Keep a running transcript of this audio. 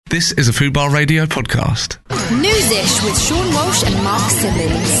This is a Fubar Radio podcast. Newsish with Sean Walsh and Mark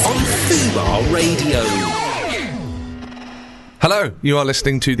Simmons on Fubar Radio. Hello, you are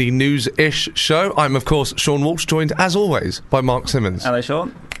listening to the News-ish show. I'm, of course, Sean Walsh, joined, as always, by Mark Simmons. Hello,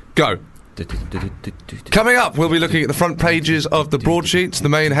 Sean. Go. Coming up, we'll be looking at the front pages of the broadsheets, the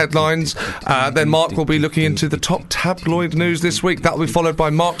main headlines. Then Mark will be looking into the top tabloid news this week. That will be followed by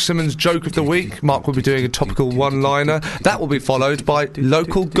Mark Simmons' Joke of the Week. Mark will be doing a topical one-liner. That will be followed by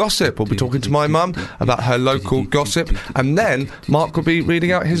local gossip. We'll be talking to my mum about her local gossip. And then Mark will be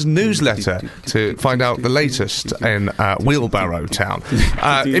reading out his newsletter to find out the latest in Wheelbarrow Town.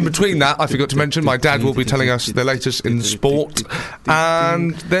 In between that, I forgot to mention, my dad will be telling us the latest in sport.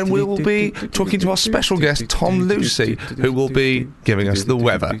 And then we will be talking to our special guest, Tom Lucy, who will be giving us the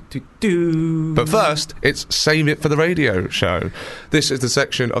weather. But first, it's Save It for the Radio show. This is the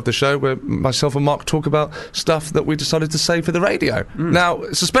section of the show where myself and Mark talk about stuff that we decided to save for the radio. Now,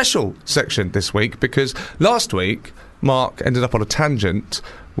 it's a special section this week because last week, Mark ended up on a tangent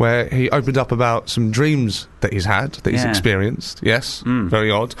where he opened up about some dreams that he's had, that he's experienced. Yes,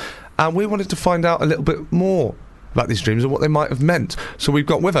 very odd. And we wanted to find out a little bit more about these dreams and what they might have meant. So we've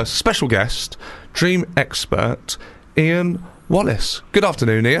got with us special guest, dream expert, Ian Wallace. Good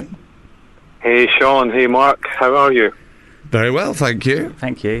afternoon, Ian. Hey, Sean. Hey, Mark. How are you? Very well, thank you.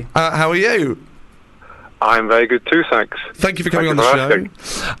 Thank you. How are you? I'm very good too, thanks. Thank you for coming on the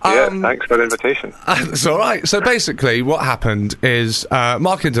show. Thanks for the invitation. It's all right. So basically, what happened is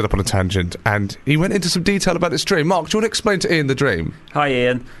Mark ended up on a tangent and he went into some detail about his dream. Mark, do you want to explain to Ian the dream? Hi,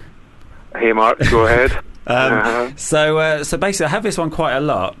 Ian. Hey, Mark. Go ahead. So basically, I have this one quite a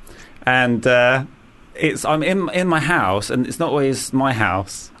lot, and I'm in my house, and it's not always my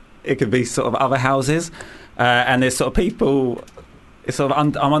house. It could be sort of other houses, and there's sort of people. It's sort of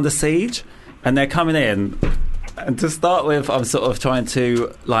I'm under siege, and they're coming in. And to start with, I'm sort of trying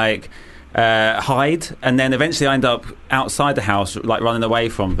to hide, and then eventually I end up outside the house, like running away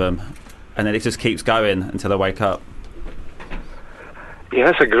from them, and then it just keeps going until I wake up. Yeah,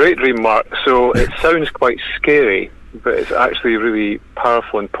 that's a great dream, Mark. So it sounds quite scary, but it's actually really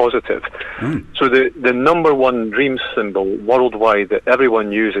powerful and positive. So the number one dream symbol worldwide that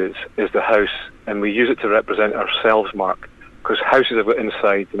everyone uses is the house, and we use it to represent ourselves, Mark, because houses have got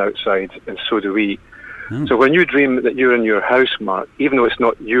insides and outsides, and so do we. So when you dream that you're in your house, Mark, even though it's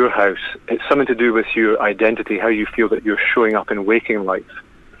not your house, it's something to do with your identity, how you feel that you're showing up in waking life.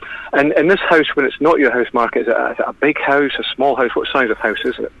 And in this house, when it's not your house, Mark, is it a big house, a small house? What size of house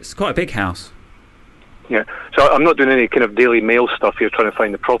is it? It's quite a big house. Yeah. So I'm not doing any kind of Daily Mail stuff here trying to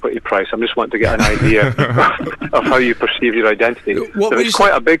find the property price. I'm just wanting to get an idea of how you perceive your identity. What so it's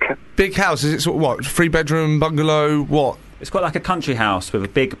quite a big house. Is it sort of what? 3-bedroom bungalow? What? It's quite like a country house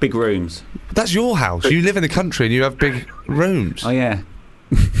with big rooms. That's your house. You live in the country and you have big rooms. Oh, yeah.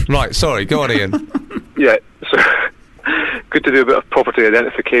 Right, sorry. Go on, Ian. Yeah. So good to do a bit of property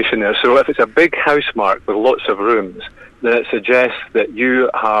identification there. So if it's a big house, Mark, with lots of rooms, then it suggests that you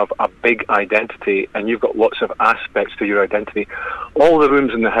have a big identity and you've got lots of aspects to your identity. All the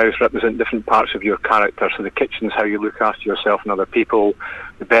rooms in the house represent different parts of your character. So the kitchen's how you look after yourself and other people,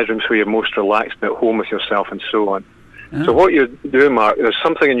 the bedroom's where you're most relaxed and at home with yourself, and so on. Oh. So what you're doing, Mark, there's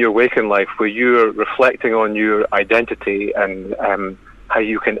something in your waking life where you're reflecting on your identity and how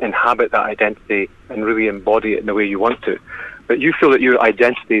you can inhabit that identity and really embody it in the way you want to. But you feel that your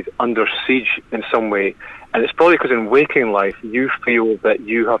identity is under siege in some way, and it's probably because in waking life you feel that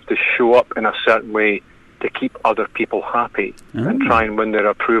you have to show up in a certain way to keep other people happy and try and win their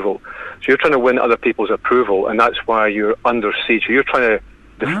approval. So you're trying to win other people's approval, and that's why you're under siege. So you're trying to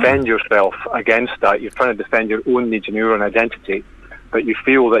defend yourself against that. You're trying to defend your own needs and your own identity, but you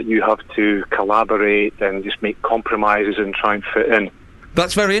feel that you have to collaborate and just make compromises and try and fit in.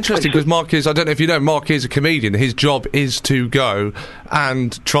 That's very interesting because Mark is, I don't know if you know, Mark is a comedian. His job is to go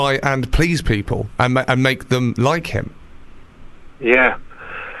and try and please people and make them like him. Yeah.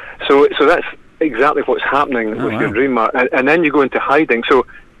 So that's exactly what's happening with your dream, Mark. And then you go into hiding. So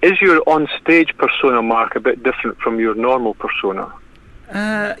is your on-stage persona, Mark, a bit different from your normal persona?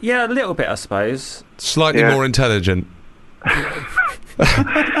 Yeah, a little bit, I suppose. Slightly more intelligent.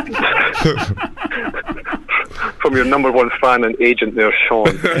 From your number one fan and agent there,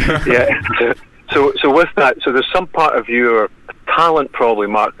 Sean. Yeah. So with that, so there's some part of your talent probably,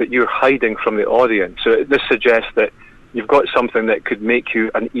 Mark, that you're hiding from the audience. So this suggests that you've got something that could make you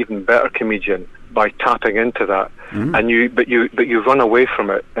an even better comedian by tapping into that. And but you run away from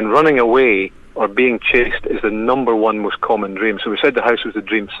it. And running away or being chased is the number one most common dream. So we said the house was the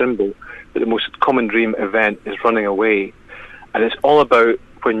dream symbol, but the most common dream event is running away. And it's all about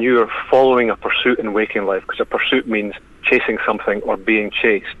when you're following a pursuit in waking life, because a pursuit means chasing something or being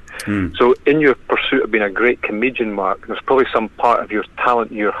chased. So in your pursuit of being a great comedian, Mark, there's probably some part of your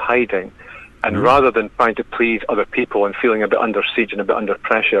talent you're hiding. And rather than trying to please other people and feeling a bit under siege and a bit under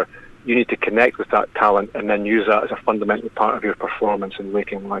pressure, you need to connect with that talent and then use that as a fundamental part of your performance in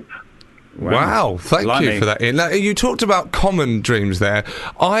waking life. Wow, thank you for that, Ian. Now, you talked about common dreams there.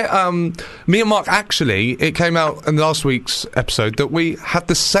 Me and Mark, actually, it came out in last week's episode that we had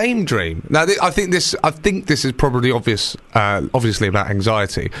the same dream. Now, I think this is probably obviously about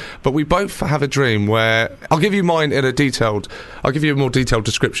anxiety, but we both have a dream where I'll give you a more detailed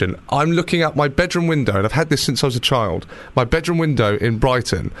description. I'm looking out my bedroom window, and I've had this since I was a child. My bedroom window in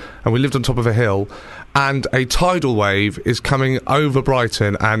Brighton, and we lived on top of a hill. And a tidal wave is coming over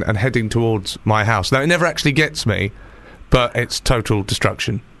Brighton and heading towards my house. Now, it never actually gets me, but it's total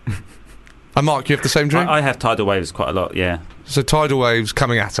destruction. And Mark, you have the same dream? I have tidal waves quite a lot, yeah. So tidal waves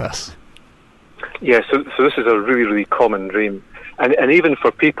coming at us. Yeah, so this is a really, really common dream. And even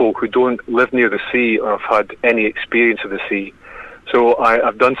for people who don't live near the sea or have had any experience of the sea. So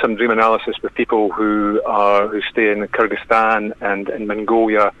I've done some dream analysis with people who stay in Kyrgyzstan and in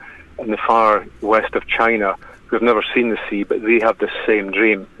Mongolia, in the far west of China, who have never seen the sea, but they have the same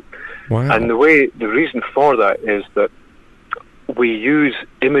dream. Wow. And the reason for that is that we use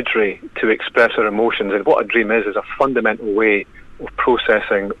imagery to express our emotions, and what a dream is a fundamental way of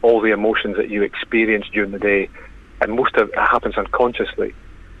processing all the emotions that you experience during the day, and most of it happens unconsciously.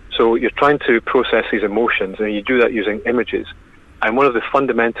 So you're trying to process these emotions, and you do that using images. And one of the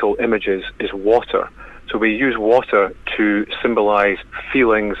fundamental images is water. So we use water to symbolise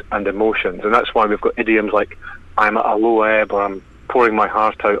feelings and emotions, and that's why we've got idioms like "I'm at a low ebb," or "I'm pouring my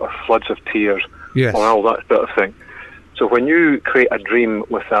heart out," or "floods of tears," yes, or all that sort of thing. So when you create a dream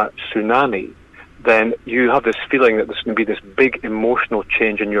with that tsunami, then you have this feeling that there's going to be this big emotional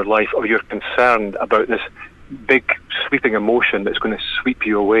change in your life, or you're concerned about this big sweeping emotion that's going to sweep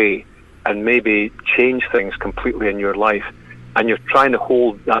you away and maybe change things completely in your life. And you're trying to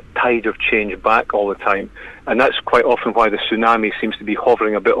hold that tide of change back all the time. And that's quite often why the tsunami seems to be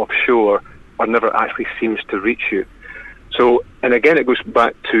hovering a bit offshore or never actually seems to reach you. So, and again, it goes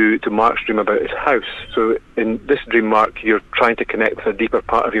back to Mark's dream about his house. So in this dream, Mark, you're trying to connect with a deeper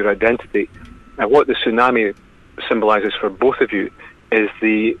part of your identity. And what the tsunami symbolises for both of you is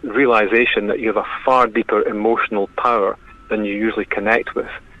the realisation that you have a far deeper emotional power than you usually connect with.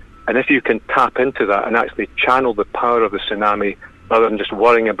 And if you can tap into that and actually channel the power of the tsunami rather than just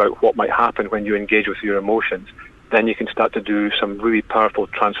worrying about what might happen when you engage with your emotions, then you can start to do some really powerful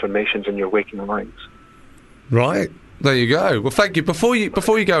transformations in your waking lives. Right. There you go. Well, thank you. Before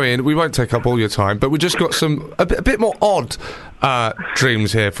you go in, we won't take up all your time, but we just got a bit more odd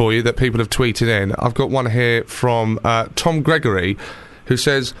dreams here for you that people have tweeted in. I've got one here from Tom Gregory, who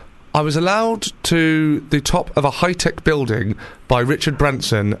says, "I was allowed to the top of a high-tech building by Richard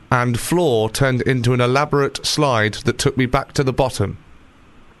Branson, and floor turned into an elaborate slide that took me back to the bottom."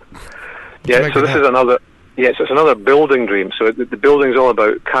 Yeah, so this is another. Yes, it's another building dream. So the building's all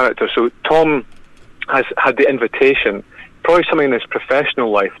about character. So Tom has had the invitation, probably something in his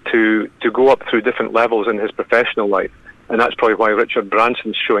professional life, to go up through different levels in his professional life, and that's probably why Richard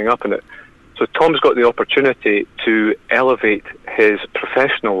Branson's showing up in it. So Tom's got the opportunity to elevate his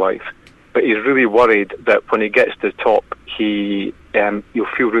professional life, but he's really worried that when he gets to the top, he'll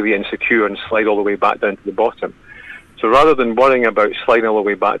feel really insecure and slide all the way back down to the bottom. So rather than worrying about sliding all the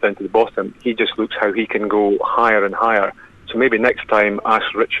way back down to the bottom, he just looks how he can go higher and higher. So maybe next time ask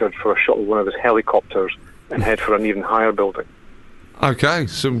Richard for a shot of one of his helicopters and head for an even higher building. Okay,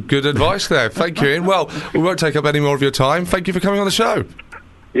 some good advice there. Thank you, Ian. Well, we won't take up any more of your time. Thank you for coming on the show.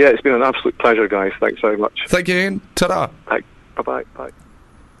 Yeah, it's been an absolute pleasure, guys. Thanks very much. Thank you, Ian. Ta-da. Bye-bye. Bye.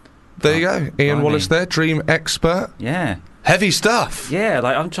 There you go. Ian Wallace there, dream expert. Yeah. Heavy stuff. Yeah,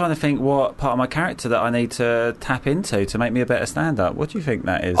 like I'm trying to think what part of my character that I need to tap into to make me a better stand-up. What do you think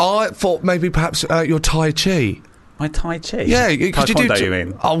that is? I thought maybe perhaps your Tai Chi. My Tai Chi? Yeah, because you do... Taekwondo, you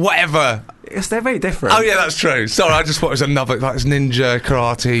mean? Oh, whatever. Yes, they're very different. Oh, yeah, that's true. Sorry, I just thought it was another, like, it's ninja,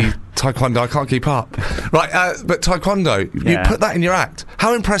 karate, taekwondo. I can't keep up. Right, but taekwondo, you put that in your act.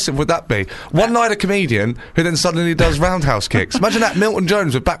 How impressive would that be? One night a comedian who then suddenly does roundhouse kicks. Imagine that, Milton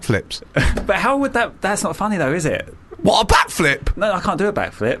Jones with backflips. But how would that... That's not funny, though, is it? What, a backflip? No, I can't do a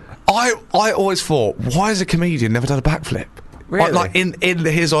backflip. I always thought, why has a comedian never done a backflip? Really? Like in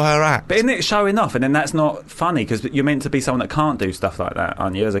his or her act. But isn't it showing off? And then that's not funny because you're meant to be someone that can't do stuff like that,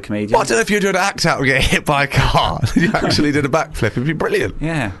 aren't you, as a comedian? Well, I don't know if you're doing an act out and get hit by a car. You actually did a backflip. It'd be brilliant.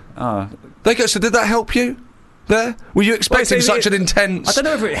 Yeah. Oh. There you go. So did that help you there? Were you expecting such an intense I don't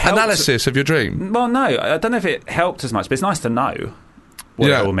know if it helped. Analysis of your dream? Well, no. I don't know if it helped as much, but it's nice to know what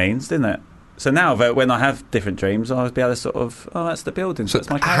it all means, didn't it? So now that when I have different dreams, I'll be able to sort of, that's the building, so that's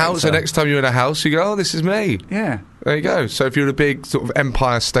my character. House, so next time you're in a house, you go, oh, this is me. Yeah. There you go. So if you're in a big sort of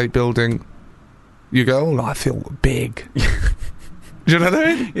Empire State Building, you go, oh, I feel big. Do you know what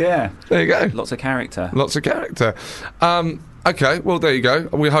I mean? Yeah. There you go. Lots of character. Lots of character. Okay, well, there you go.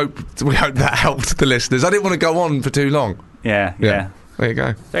 We hope that helped the listeners. I didn't want to go on for too long. Yeah. There you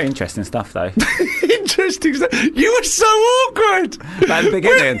go. Very interesting stuff, though. Interesting stuff. You were so awkward At the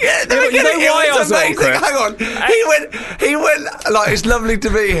beginning. You know why I was awkward? Hang on. He went like, it's lovely to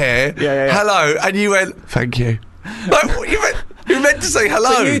be here. Yeah. Hello. And you went, thank you. Like, you meant to say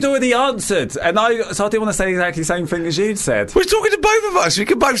hello. But you'd already answered, and I didn't want to say exactly the same thing as you'd said. We're talking to both of us. We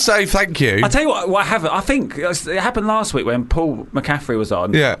can both say thank you. I tell you what happened. I think it happened last week when Paul McCaffrey was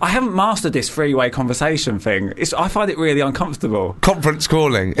on. Yeah. I haven't mastered this three-way conversation thing. I find it really uncomfortable. Conference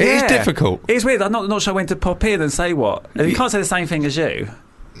calling. It is difficult. It's weird. I'm not sure when to pop in and say what. And you can't say the same thing as you.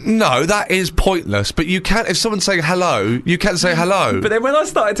 No, that is pointless. But you can, if someone's saying hello, you can say hello. But then when I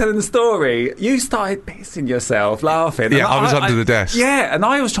started telling the story, you started pissing yourself, laughing. Yeah, I was under the desk. Yeah, and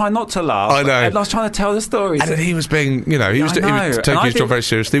I was trying not to laugh. I know. And I was trying to tell the story. And then he was being, he was taking his job very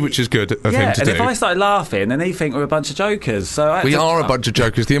seriously, which is good of him to do. And if I started laughing, then he'd think we're a bunch of jokers. So we are a bunch of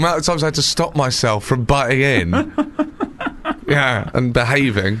jokers. The amount of times I had to stop myself from butting in, and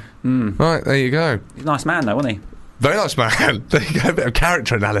behaving. Right, there you go. He's a nice man, though, wasn't he? Very nice man. There you go. A bit of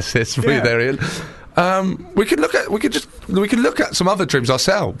character analysis for you there, Ian. We could look at some other dreams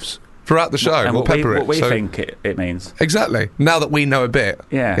ourselves throughout the show. And we'll pepper what we so, think it means. Exactly. Now that we know a bit,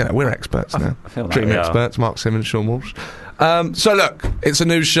 we're experts now. I feel like dream experts. Mark Simmons, Sean Walsh. So look, it's a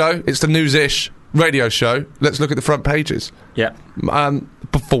news show. It's the news-ish radio show. Let's look at the front pages. Yeah.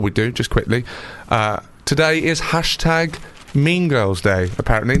 Before we do, just quickly, today is hashtag Mean Girls Day,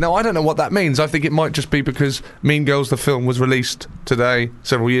 apparently. Now, I don't know what that means. I think it might just be because Mean Girls, the film, was released today,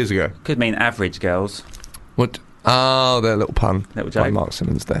 several years ago. Could mean average girls. What? Oh, their little pun. Little joke. By Mark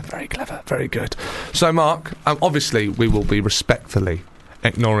Simmons there. Very clever. Very good. So, Mark, obviously, we will be respectfully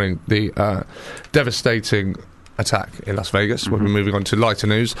ignoring the devastating attack in Las Vegas. We'll be moving on to lighter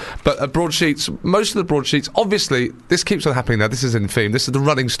news. But broadsheets, most of the broadsheets, obviously, this keeps on happening now. This is in theme. This is the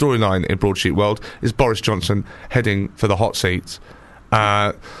running storyline in broadsheet world, is Boris Johnson heading for the hot seat.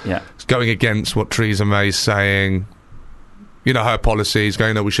 Going against what Theresa May's saying. Her policies,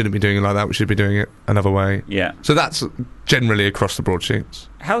 going, no, we shouldn't be doing it like that, we should be doing it another way. Yeah. So that's generally across the broadsheets.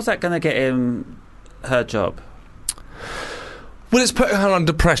 How's that going to get him her job? Well, it's putting her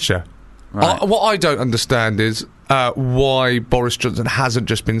under pressure. Right. What I don't understand is why Boris Johnson hasn't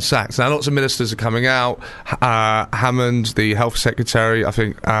just been sacked. Now, lots of ministers are coming out. Hammond, the health secretary, I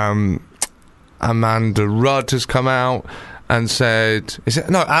think Amanda Rudd has come out and said...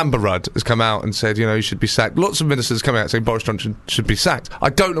 Amber Rudd has come out and said, he should be sacked. Lots of ministers come out saying Boris Johnson should be sacked. I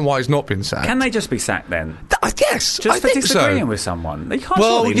don't know why he's not been sacked. Can they just be sacked then? Yes, just I for think disagreeing so. with someone? They can't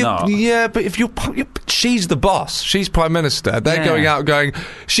surely not. Yeah, but if she's the boss, she's Prime Minister, they're going out going...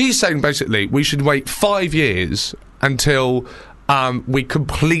 She's saying, basically, we should wait 5 years until we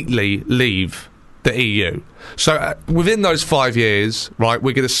completely leave the EU. So within those 5 years, right,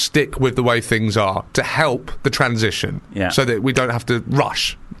 we're going to stick with the way things are to help the transition, so that we don't have to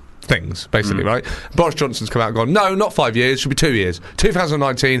rush things, basically, right? Boris Johnson's come out and gone, no, not 5 years, it should be 2 years.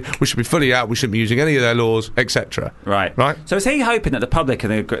 2019, we should be fully out, we shouldn't be using any of their laws, etc. Right. Right? So is he hoping that the public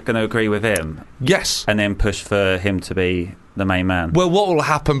are going to agree with him? Yes. And then push for him to be the main man? Well, what will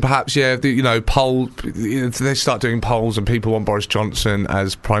happen, perhaps, they start doing polls and people want Boris Johnson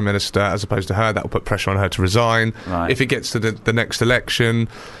as Prime Minister as opposed to her, that will put pressure on her to resign. Right. If it gets to the next election,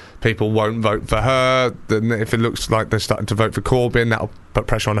 people won't vote for her. Then if it looks like they're starting to vote for Corbyn, that'll put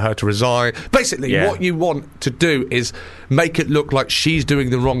pressure on her to resign. Basically, what you want to do is make it look like she's doing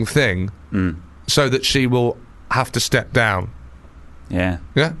the wrong thing so that she will have to step down. Yeah.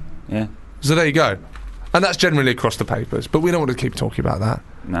 Yeah? Yeah. So there you go. And that's generally across the papers. But we don't want to keep talking about that.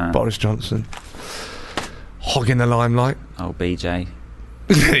 No. Boris Johnson. Hogging the limelight. Oh, BJ.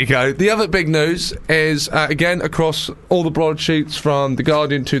 There you go. The other big news is, again, across all the broadsheets from The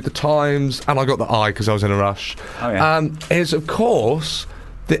Guardian to The Times, and I got the eye because I was in a rush, is, of course,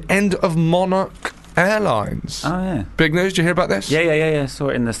 the end of Monarch Airlines. Oh, yeah. Big news. Did you hear about this? Yeah. Saw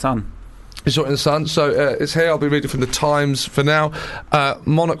it in the Sun. You saw it in the Sun. So it's here. I'll be reading from The Times for now.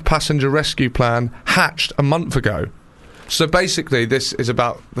 Monarch passenger rescue plan hatched a month ago. So basically, this is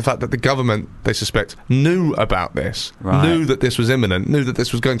about the fact that the government, they suspect, knew about this, knew that this was imminent, knew that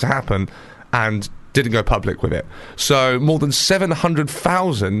this was going to happen, and didn't go public with it. So more than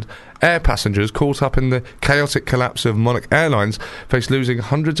 700,000 air passengers caught up in the chaotic collapse of Monarch Airlines faced losing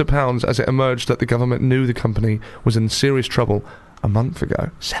hundreds of pounds as it emerged that the government knew the company was in serious trouble a month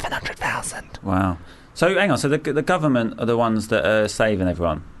ago. 700,000. Wow. So hang on. So the government are the ones that are saving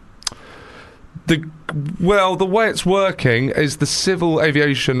everyone. The way it's working is the Civil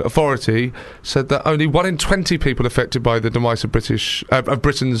Aviation Authority said that only 1 in 20 people affected by the demise of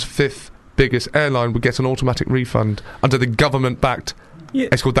Britain's fifth biggest airline would get an automatic refund under the government-backed. Yeah.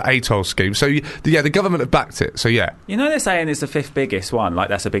 It's called the ATOL scheme. So the government have backed it. So yeah. You know they're saying it's the fifth biggest one. Like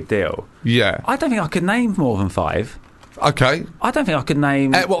that's a big deal. Yeah. I don't think I could name more than 5. Okay. I don't think I could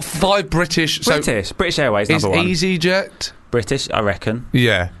name. 5 British? British Airways number 1. Is EasyJet? British, I reckon.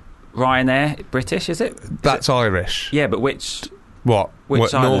 Yeah. Ryanair, British, is it? That's Irish. Yeah, but which? What?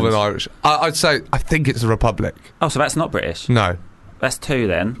 Which Northern islands? Irish. I think it's the Republic. Oh, so that's not British. No. That's 2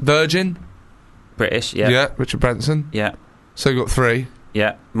 then. Virgin? British, yeah. Yeah, Richard Branson. Yeah. So you got 3.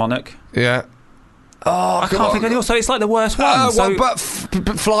 Yeah. Monarch. Yeah. Oh, I can't think of any. So it's like the worst one. But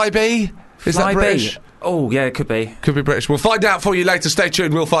Flybe? Is that Flybe. British? Oh, yeah, it could be. Could be British. We'll find out for you later. Stay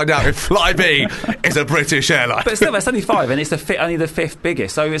tuned. We'll find out if Flybe is a British airline. But still, that's only 5, and it's only the 5th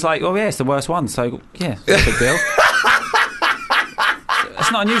biggest. So it's like, oh yeah, it's the worst one. So yeah, it's a big deal.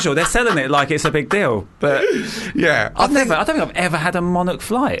 It's not unusual. They're selling it like it's a big deal. But yeah, I don't think I've ever had a Monarch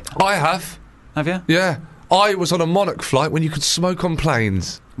flight. I have. Have you? Yeah. I was on a Monarch flight when you could smoke on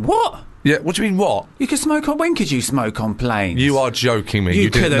planes. What? Yeah, what do you mean, what? You could smoke on... When could you smoke on planes? You are joking me. You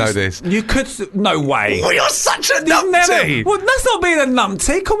didn't know this. You could... No way. Oh, you're such a numpty! Well, that's not being a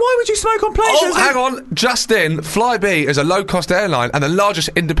numpty. Why would you smoke on planes? Oh, hang on. Just in, Flybe is a low-cost airline and the largest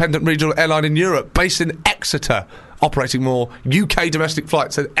independent regional airline in Europe, based in Exeter, operating more UK domestic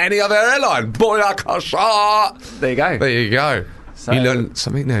flights than any other airline. Boyakasha! There you go. There you go. So, you learn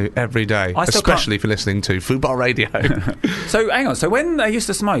something new every day, especially for listening to Football Radio. So, hang on. So, when they used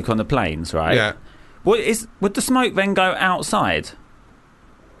to smoke on the planes, right? Yeah. Would the smoke then go outside?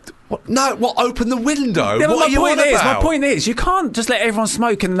 What? No, open the window? Yeah, what are you on about? My point is, you can't just let everyone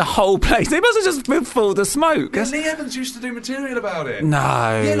smoke in the whole place. They must have just been full of smoke. Yeah, Lee Evans used to do material about it. No.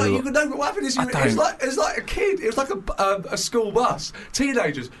 Yeah, like you could know what happened is it was like a kid. It was like a school bus.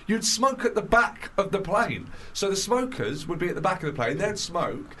 Teenagers, you'd smoke at the back of the plane. So the smokers would be at the back of the plane. They'd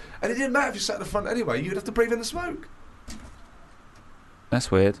smoke, and it didn't matter if you sat at the front anyway. You'd have to breathe in the smoke.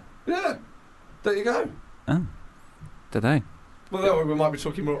 That's weird. Yeah. There you go. Oh. Did they? Well, we might be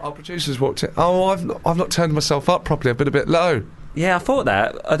talking more. Our producers walked in. Oh, I've not turned myself up properly. I've been a bit low. Yeah, I thought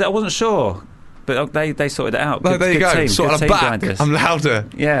that. I wasn't sure, but they sorted it out. No, there you go. Team, sort of back. I'm louder.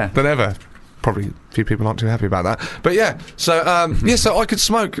 Yeah. Than ever. Probably a few people aren't too happy about that. But yeah, so so I could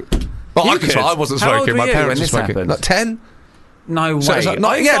smoke. Well, I wasn't How smoking. old were My you parents when were smoking. this happened? Like 10. No way. So it's like,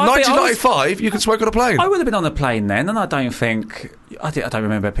 1995. You could smoke on a plane. I would have been on a plane then, and I don't think I don't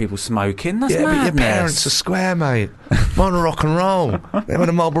remember people smoking. That's yeah, madness. But your parents are square, mate. Mine are rock and roll. They were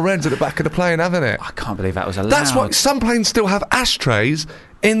the Marlboro Reds at the back of the plane, haven't it? I can't believe that was allowed. That's what some planes still have ashtrays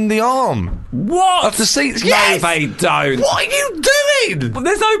in the arm. What? Of the seats. No, Yes! they don't. What are you doing? Well,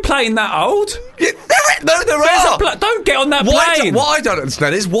 there's no plane that old. There are. Don't get on that plane. What I don't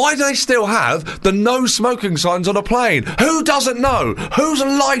understand is why do they still have the no smoking signs on a plane? Who doesn't know? Who's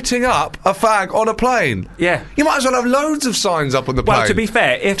lighting up a fag on a plane? Yeah. You might as well have loads of signs up on the plane. Well, to be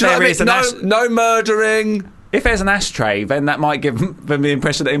fair, if Do you know there what I is mean? No murdering. if there's an ashtray, then that might give them the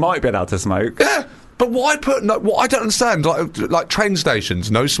impression that he might be allowed to smoke. Yeah. But why put what I don't understand, like train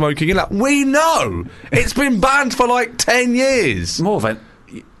stations, no smoking in that. We know it's been banned for like 10 years. More than.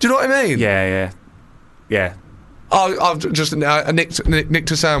 Do you know what I mean? Yeah. Oh, I've just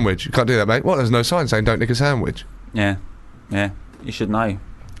nicked a sandwich. You can't do that, mate. What? There's no sign saying don't nick a sandwich. Yeah. You should know.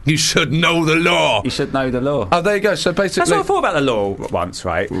 You should know the law. You should know the law. Oh, there you go. So basically, That's what I thought about the law once,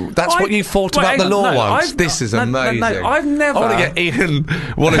 right? That's what you thought about the law once. This is amazing. No, I've never. I want to get Ian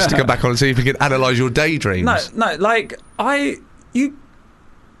Wallace to come back on and see if he can analyse your daydreams. No, like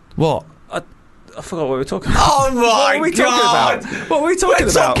What? I forgot what we were talking about. Oh my What were we talking God! about? What were we talking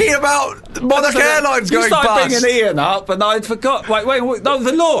We're about? talking about Monarch Airlines you going started bust. bringing Ian up, and I forgot. Wait, no,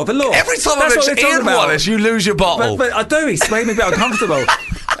 the law. Every time I That's what mention we're talking Ian about. Wallace, you lose your bottle. But I do. He's made me a bit uncomfortable.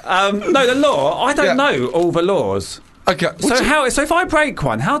 No, the law. I don't know all the laws. Okay. So So if I break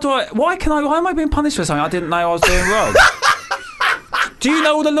one, how do I? Why am I being punished for something I didn't know I was doing wrong? Do you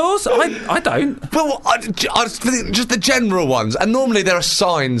know all the laws? I don't. Well, I think just the general ones, and normally there are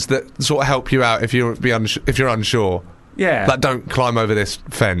signs that sort of help you out if you're unsure. Yeah. Like don't climb over this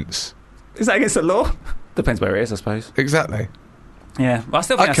fence. Is that against the law? Depends where it is, I suppose. Exactly. Yeah. Well, I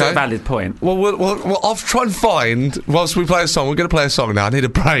still think that's a valid point. Well, I'll try and find whilst we play a song. We're going to play a song now. I need a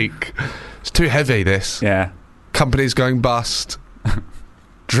break. It's too heavy. This. Yeah. Companies going bust.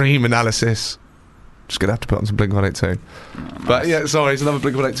 Dream analysis. Just going to have to put on some Blink-182. But yeah, sorry, it's another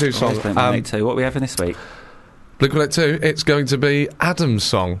Blink-182 song. Blink-182. What are we having this week? Blink-182, it's going to be Adam's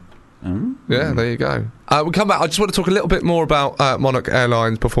song. Yeah, there you go. We'll come back. I just want to talk a little bit more about Monarch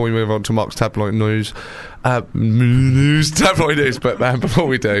Airlines before we move on to Mark's tabloid news. Tabloid news, but before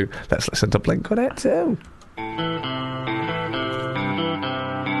we do, let's listen to Blink-182.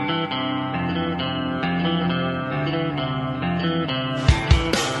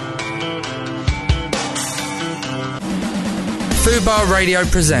 Fubar Radio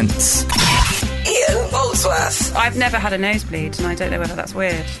presents Ian Boldsworth. I've never had a nosebleed, and I don't know whether that's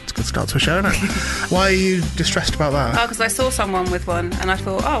weird. It's a good start to a show, isn't it? Why are you distressed about that? Oh, because I saw someone with one, and I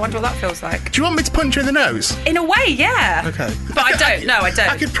thought, I wonder what that feels like. Do you want me to punch you in the nose? In a way, yeah. Okay. But I don't. No, I don't.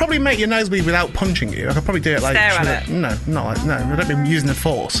 I could probably make your nose bleed without punching you. I could probably do it like... Stare at it. No, I don't be using the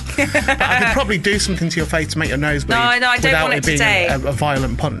force. But I could probably do something to your face to make your nose bleed No, I don't without want it being today. a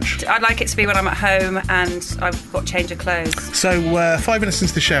violent punch. I'd like it to be when I'm at home and I've got to change of clothes. So, 5 minutes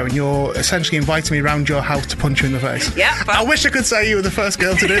into the show, and you're essentially inviting me around your house to punch you in the face. Yeah. I wish I could say you were the first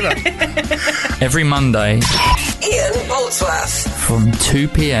girl to do that. every Monday Ian Boldsworth. from 2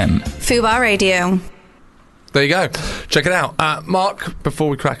 p.m. Fubar Radio. There you go. Check it out. Mark, before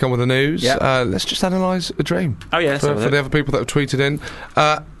we crack on with the news, Yep. let's just analyse a dream. Oh, yeah, For the other people that have tweeted in.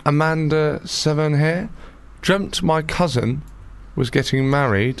 Amanda Seven here dreamt my cousin was getting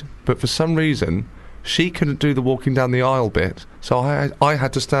married, but for some reason she couldn't do the walking down the aisle bit, so I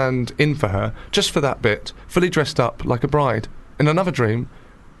had to stand in for her, just for that bit, fully dressed up like a bride. In another dream...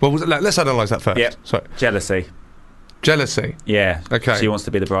 Well, let's analyse that first. Yep. Sorry. Jealousy. Jealousy. Yeah. Okay. She wants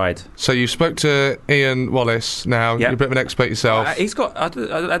to be the bride. So you spoke to Ian Wallace now. Yep. You're a bit of an expert yourself. He's got... I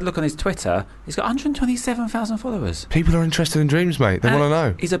had a look on his Twitter. He's got 127,000 followers. People are interested in dreams, mate. They want to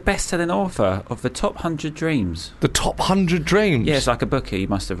know. He's a best-selling author of the top 100 dreams. The top 100 dreams? Yeah, it's like a book he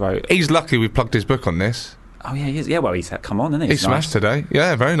must have wrote. He's lucky we plugged his book on this. Oh, yeah, he is. Yeah, well, he's come on, isn't he? He It's smashed nice. today.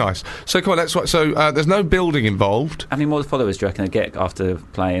 Yeah, very nice. So, come on, let's... So, there's no building involved. How many more followers do you reckon he'll get after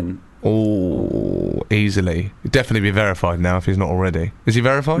playing... Oh, easily. He'd definitely be verified now if he's not already. Is he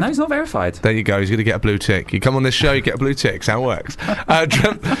verified? No, he's not verified. There you go. He's going to get a blue tick. You come on this show, you get a blue tick. That's how it works.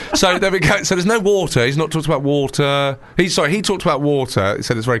 So there we go. So there's no water. He's not talked about water. He talked about water. He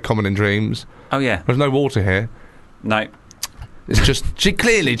said it's very common in dreams. Oh, yeah. There's no water here. No. It's just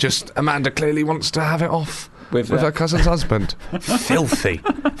Amanda clearly wants to have it off with her cousin's husband. Filthy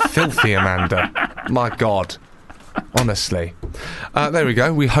Amanda. My God. Honestly. There we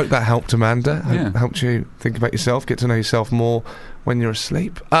go. We hope that helped, Amanda. Yeah. Helped you think about yourself, get to know yourself more when you're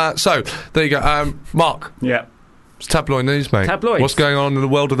asleep. So, there you go. Mark, Yeah. it's tabloid news, mate. Tabloids. What's going on in the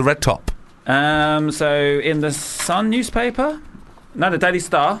world of the red top? So in the Sun newspaper, the Daily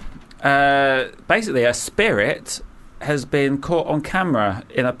Star, basically a spirit has been caught on camera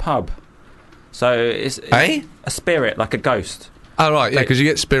in a pub. So it's Eh? a spirit, like a ghost. Oh, right, yeah, because you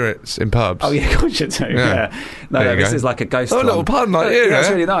get spirits in pubs. Oh, yeah, of course you do. Yeah. Yeah. There you This go. is like a ghost Oh, a one. little pun like you, That's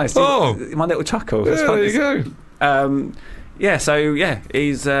yeah? really nice. Oh. My little chuckle. Yeah, It's fun. there you go.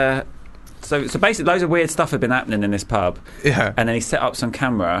 He's... So basically, loads of weird stuff had been happening in this pub. Yeah. And then he set up some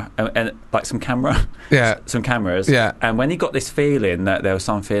camera, and some camera, Yeah. some cameras. Yeah. And when he got this feeling that there was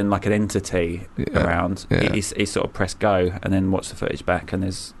something like an entity around, Yeah. he sort of pressed go and then watched the footage back, and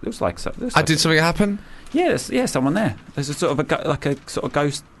did Something happen? Yeah, someone there. There's a sort of a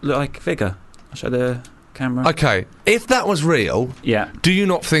ghost-like figure. I'll show the camera. Okay, if that was real, Yeah. do you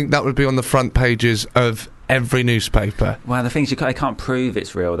not think that would be on the front pages of every newspaper? Well, the thing is, they can't prove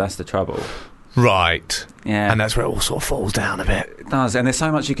it's real. That's the trouble. Right. Yeah. And that's where it all sort of falls down a bit. It does, and there's so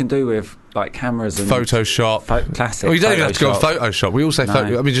much you can do with like cameras and Photoshop. classic. Well, you don't even have to go on Photoshop. Photoshop. We all say No.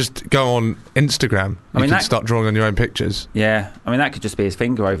 photo. I mean, just go on Instagram. You can start drawing on your own pictures. Yeah, I mean that could just be his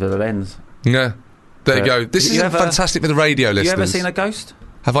finger over the lens. Yeah. There you But go. This you is ever- fantastic for the radio listeners. You ever seen a ghost?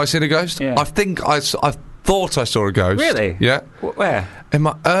 Have I seen a ghost? Yeah. I think I thought I saw a ghost. Really? Yeah. Where? In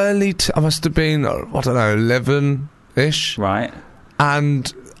my early... I must have been, I don't know, 11-ish. Right.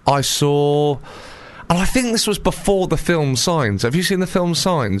 And I saw... And I think this was before the film Signs. Have you seen the film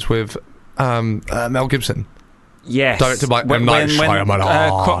Signs with Mel Gibson? Yes. Directed by M. Night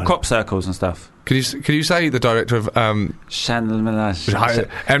Shyamalan. Crop circles and stuff. Could you say the director of Shyamalan.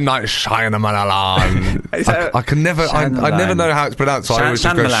 M. Night Shyamalan? I can never... I never know how it's pronounced, so I always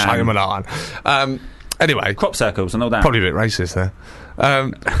just go Shyamalan. Anyway. Crop circles and all that. Probably a bit racist there.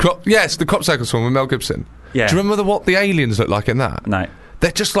 Yes, the crop circles one with Mel Gibson. Yeah. Do you remember what the aliens look like in that? No.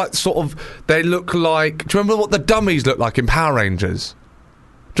 They're just like they look like... Do you remember what the dummies look like in Power Rangers?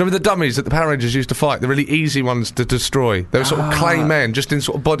 Do you remember the dummies that the Power Rangers used to fight? The really easy ones to destroy. They were sort of clay men, just in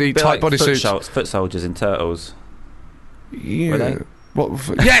sort of tight like bodysuits. Foot soldiers in Turtles. Yeah. Were they?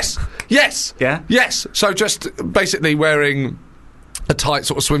 Yes! Yes! Yeah? Yes! So just basically wearing a tight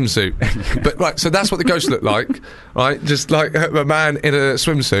sort of swimsuit. But right, so that's what the ghost looked like, right? Just like a man in a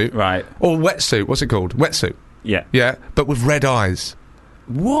swimsuit, Right. or wetsuit. What's it called? Wetsuit. Yeah. Yeah, but with red eyes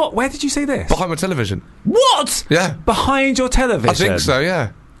What? Where did you see this? behind my television. What? Yeah, Behind your television? I think so.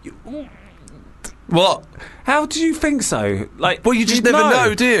 Yeah. What? How do you think so? Like, Well, you just never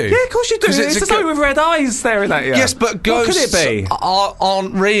know, do you? Yeah, of course you do. 'Cause It's it's a just like with red eyes staring at you. Yes, but ghosts What could it be?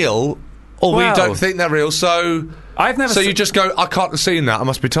 aren't real, or Well, we don't think they're real. So, I've never. so you just go, I can't have seen that. I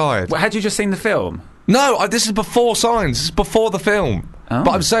must be tired. Well, had you just seen the film? No, this is before Signs. This is before the film. Oh.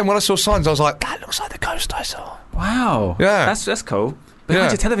 But I'm saying when I saw Signs, I was like, that looks like the ghost I saw. Wow. Yeah. That's cool. Behind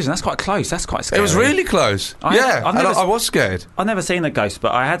Yeah. your television, that's quite close. That's quite scary. It was really close. I've and never I was scared. I've never seen a ghost,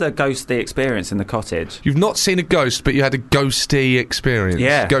 but I had a ghostly experience in the cottage. You've not seen a ghost, but you had a ghosty experience.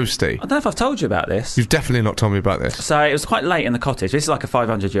 Yeah. Ghosty. I don't know if I've told you about this. You've definitely not told me about this. So it was quite late in the cottage. This is like a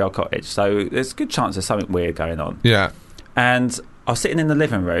 500-year-old cottage, so there's a good chance there's something weird going on. Yeah. And I was sitting in the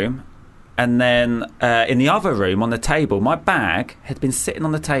living room, and then in the other room on the table, my bag had been sitting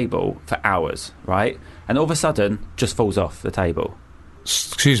on the table for hours, right? And all of a sudden, just falls off the table.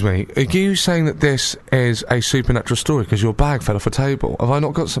 Excuse me, are you saying that this is a supernatural story because your bag fell off a table? Have I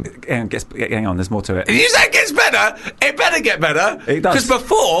not got some... Hang on, there's more to it. You say it gets better? It better get better. It does. Because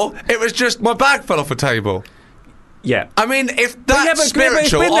before, it was just my bag fell off a table. Yeah. I mean, if yeah, that's but it's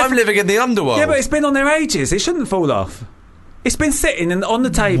spiritual, been there I'm for- living in the underworld. Yeah, but it's been on there ages. It shouldn't fall off. It's been sitting on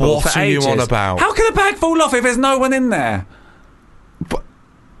the table What for are you ages. on about? How can a bag fall off if there's no one in there?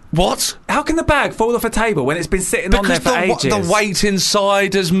 What? How can the bag fall off a table when it's been sitting on there for ages? The weight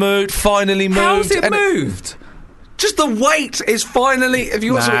inside has moved, finally moved. How's it and moved? Just the weight is finally... Have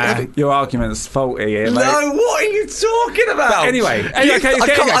you got something... Your argument's faulty here, mate. No, what are you talking about? But anyway, okay, I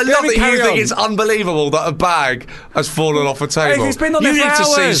okay, love let that me you carry think on. it's unbelievable that a bag has fallen off a table. It's been on there you for need to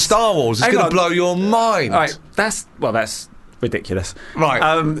see hours. Star Wars. It's Hang going on. to blow your mind. All right, that's ridiculous. Right.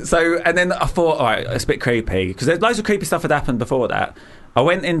 And then I thought, all right, it's a bit creepy because there's loads of creepy stuff had happened before that. I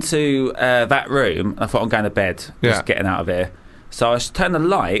went into that room and I thought I'm going to bed, Yeah. just getting out of here. So I turned the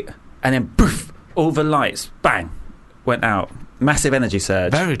light and then poof, all the lights, bang, went out. Massive energy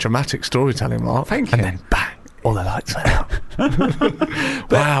surge. Very dramatic storytelling, Mark. Thank And you. then bang, all the lights went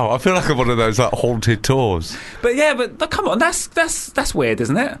out. Wow, I feel like I'm one of those like haunted tours. But yeah, but come on, that's weird,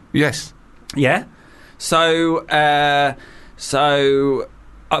 isn't it? Yes. Yeah. So I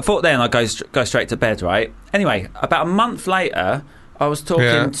thought then I'd go straight to bed, right? Anyway, about a month later, I was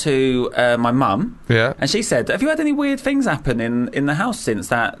talking to my mum, Yeah. and she said, "Have you had any weird things happen in the house since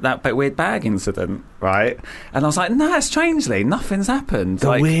that weird bag incident?" Right? And I was like, "No, strangely, nothing's happened." The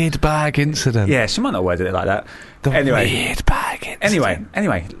like, weird bag incident. yeah, she might not have worded it like that. The anyway, weird bag incident.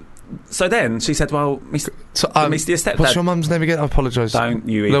 Anyway. So then she said, "Well, Mr. Your stepdad." What's your mum's name again? I apologise. Don't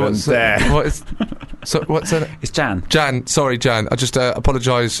you even what's dare. What is, so what's that? It's Jan. Jan, sorry, Jan. I just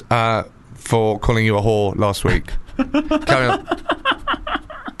apologise for calling you a whore last week. Carry on.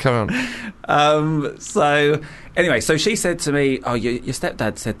 Carry on. So anyway, so she said to me, "Oh, your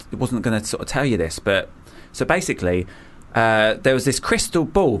stepdad said he wasn't going to sort of tell you this, but so basically, there was this crystal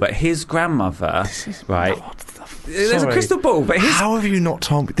ball that his grandmother, right? There's a Sorry. crystal ball, but his How have you not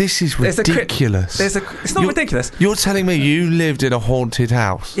told me? This is there's a ridiculous. it's not ridiculous. You're telling me you lived in a haunted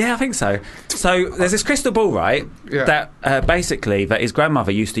house? Yeah, I think so. So there's this crystal ball, right? Yeah. That basically that his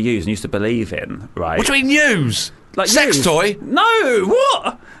grandmother used to use and used to believe in, right? What do you mean use? Like sex use? toy? No,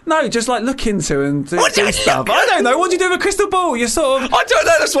 what? No, just like look into and do What do you- stuff. I don't know. What do you do with a crystal ball? You're sort of. I don't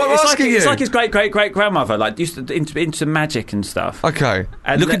know. That's what I'm asking you. It's like his great grandmother, like used to into magic and stuff. Okay.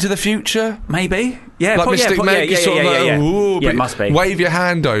 And Look le- into the future. Maybe, yeah, Like Mystic Meg, you sort of like, ooh, yeah, but it must be. wave your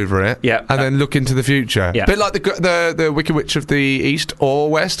hand over it, Yeah. and then look into the future. Yeah. Bit like the Wicked Witch of the East or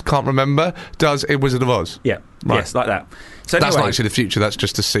West, can't remember, does in Wizard of Oz. Yeah, Right. yes, like that. So That's anyway, not actually the future. That's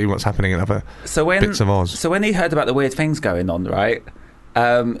just to see what's happening in other so when bits of Oz. So when he heard about the weird things going on, right?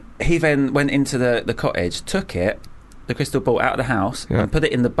 He then went into the cottage, took the crystal ball out of the house, Yeah. and put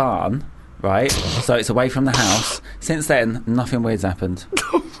it in the barn, right? So it's away from the house. Since then, nothing weird's happened.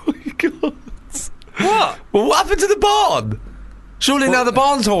 Oh my god! What? Well, what happened to the barn? Surely now the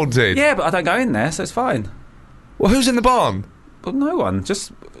barn's haunted. Yeah, but I don't go in there, so it's fine. Well, who's in the barn? But no one,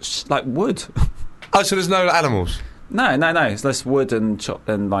 just like wood. Oh, so there's no animals. No. It's less wood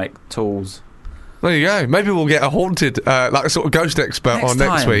and like tools. There you go. Maybe we'll get a haunted, like a sort of ghost expert Next on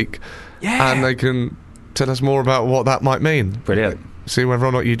next time. week, Yeah. and they can tell us more about what that might mean. Brilliant. See whether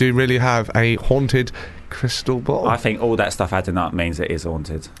or not you do really have a haunted crystal ball. I think all that stuff adding up means it is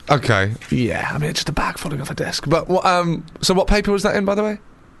haunted. Okay. Yeah, I mean, it's just a bag falling off a desk. But what, so what paper was that in, by the way?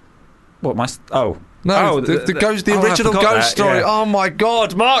 What No, Oh, the I original forgot Ghost that, Story. yeah. Oh my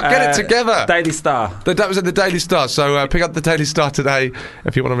God, Mark, get it together. Daily Star. That was in the Daily Star, so pick up the Daily Star today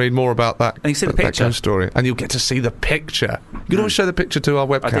if you want to read more about that. And you see the that picture. Ghost Story, and you'll get to see the picture. You can always show the picture to our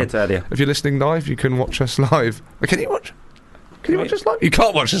webcam. I did earlier. If you're listening live, you can watch us live. Can you watch? Can you watch us live? You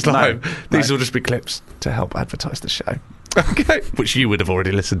can't watch us live. These will just be clips to help advertise the show. Okay, which you would have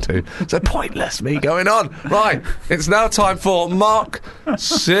already listened to. So pointless me going on. Right, it's now time for Mark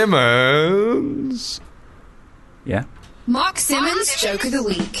Simmons. Yeah. Mark Simmons' Joke of the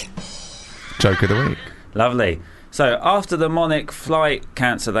Week. Joke of the week. Lovely. So, after the Monarch flight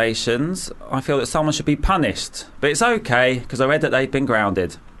cancellations, I feel that someone should be punished. But it's okay, because I read that they've been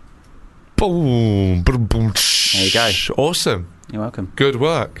grounded. Boom, boom, boom. There you go. Awesome. You're welcome. Good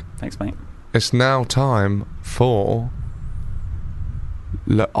work. Thanks, mate. It's now time for...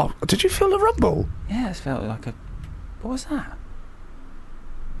 did you feel the rumble? Yeah, it felt like a... What was that?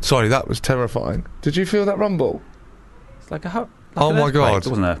 Sorry, that was terrifying. Did you feel that rumble? It's like a... Oh my God. It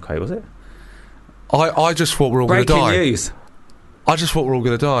wasn't an earthquake, was it? I just thought we're all going to die. Breaking news. I just thought we're all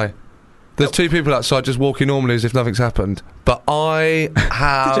going to die. There's two people outside just walking normally as if nothing's happened. But I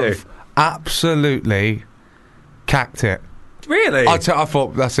have absolutely cacked it. Really? I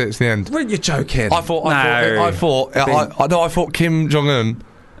thought that's it. It's the end. You're joking. I thought Kim Jong Un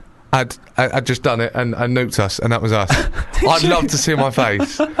had just done it and nuked us, and that was us. I'd love to see my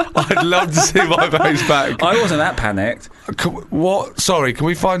face. I'd love to see my face back. I wasn't that panicked. What? Sorry, can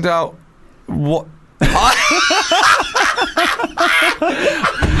we find out what?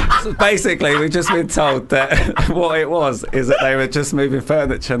 So basically, we've just been told that what it was is that they were just moving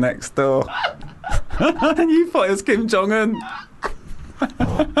furniture next door. And you thought it was Kim Jong-un.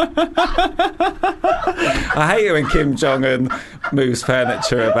 I hate it when Kim Jong-un moves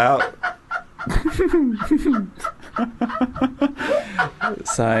furniture about.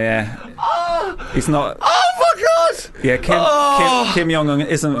 So, yeah. He's not... Oh, my God! Yeah, Kim Jong-un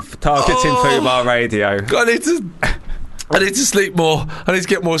isn't targeting Fubar Radio. I need to sleep more. I need to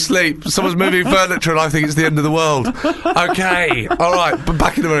get more sleep. Someone's moving furniture and I think it's the end of the world. Okay. All right. But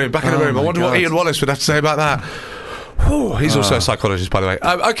back in the room. I wonder what Ian Wallace would have to say about that. Whew, he's also a psychologist, by the way.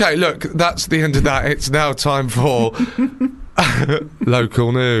 Okay, look, that's the end of that. It's now time for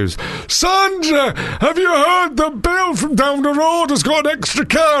local news. Sandra, have you heard the Bill from down the road has got an extra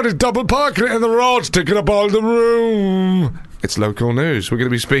car? He's double parking it in the road, taking up all the room. It's local news. We're going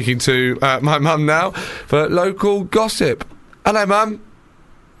to be speaking to my mum now for local gossip. Hello, Mum.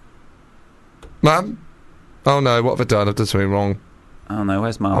 Mum? Oh, no, what have I done? I've done something wrong. Oh, no,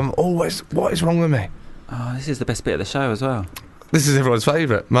 where's Mum? What is wrong with me? Oh, this is the best bit of the show as well. This is everyone's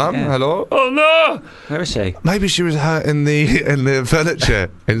favourite. Mum, Yeah. hello? Oh, no! Where is she? Maybe she was hurt in the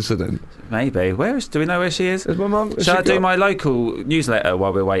furniture incident. Maybe. Do we know where she is? Is my mum? Shall I do my local newsletter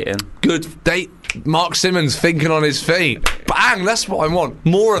while we're waiting? Good date. Mark Simmons thinking on his feet. Bang! That's what I want.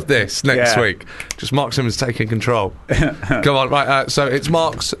 More of this next week. Just Mark Simmons taking control. Come on, right. So it's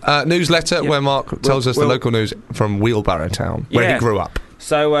Mark's newsletter where Mark tells us the local news from Wheelbarrow Town, where he grew up.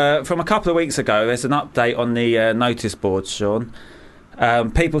 So from a couple of weeks ago, there's an update on the notice boards, Sean.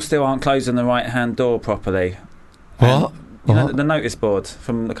 People still aren't closing the right-hand door properly. What? You know, the notice board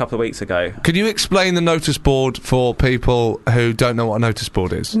from a couple of weeks ago. Could you explain the notice board for people who don't know what a notice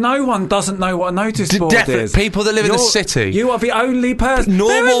board is? No one doesn't know what a notice board is. People that live in the city. You are the only person.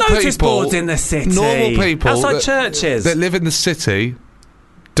 Normal there are notice people, boards in the city. Normal people outside churches that live in the city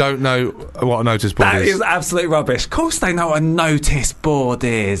don't know what a notice board is. That is absolute rubbish. Of course they know what a notice board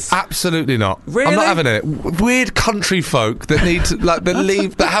is. Absolutely not. Really? I'm not having it. Weird country folk that need to,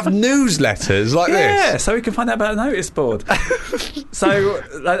 that have newsletters like this. Yeah, so we can find out about a notice board. So,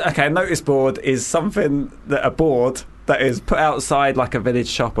 okay, a notice board is something a board that is put outside like a village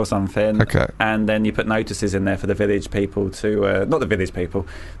shop or something. Okay. And then you put notices in there for the village people to, not the village people,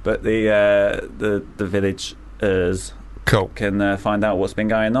 but the villagers. Cool. Can find out what's been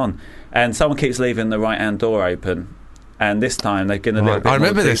going on. And someone keeps leaving the right-hand door open. And this time they're getting a little bit I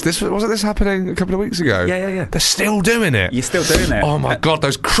remember this. Wasn't this happening a couple of weeks ago? Yeah. They're still doing it. You're still doing it. Oh, my God.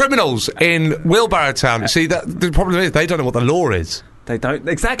 Those criminals in Wheelbarrow Town. See, the problem is they don't know what the law is. They don't.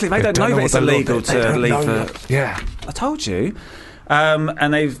 Exactly. They don't know that it's illegal to leave. Yeah. I told you.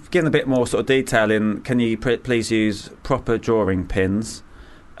 And they've given a bit more sort of detail in, can you please use proper drawing pins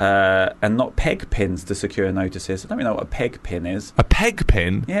and not peg pins to secure notices. I don't really know what a peg pin is. A peg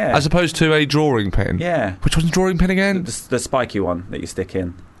pin? Yeah. As opposed to a drawing pin? Yeah. Which one's a drawing pin again? The spiky one that you stick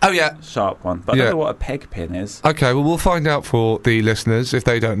in. Oh, yeah. Sharp one. But I don't know what a peg pin is. Okay, well, we'll find out for the listeners if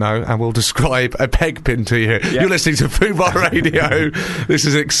they don't know, and we'll describe a peg pin to you. Yeah. You're listening to Fubar Radio. This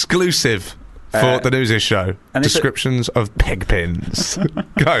is exclusive for the Newsies show. and if it- Descriptions of peg pins.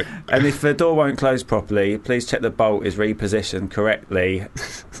 Go. And if the door won't close properly, please check the bolt is repositioned correctly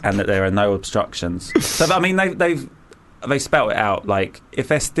and that there are no obstructions. So, I mean, they've spelt it out. Like, if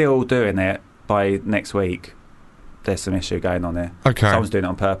they're still doing it by next week, there's some issue going on here. Okay. Someone's doing it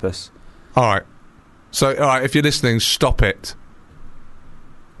on purpose. All right. So, all right, if you're listening, stop it.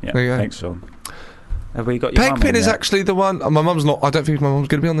 Yeah, There you go. thanks, Sean. Have we got your Peg mum pin on is yet? actually the one. My mum's not. I don't think my mum's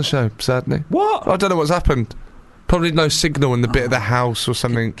going to be on the show, sadly. What? I don't know what's happened. Probably no signal in the bit of the house or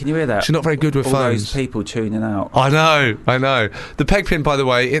something. Can you hear that? She's not very good with All phones. those people tuning out. I know. The peg pin, by the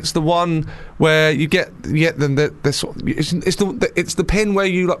way, it's the one where you get them. It's the pin where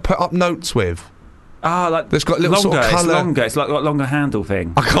you like put up notes with. Ah, like It's got a little longer. sort of It's colour. longer. It's like got a longer handle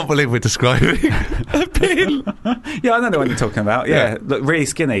thing. I can't believe we're describing a pin. Yeah, I know the one you're talking about. Yeah. Yeah, look really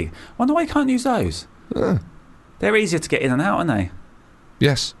skinny. Wonder why you can't use those. They're easier to get in and out, aren't they?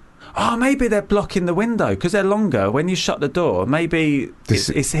 Yes. Oh, maybe they're blocking the window because they're longer. When you shut the door, maybe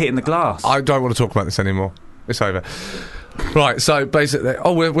it's hitting the glass. I don't want to talk about this anymore. It's over. Right, so basically,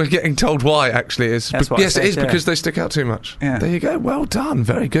 we're getting told why. Actually, That's what I yes, said, it is yeah. because they stick out too much. Yeah. There you go. Well done.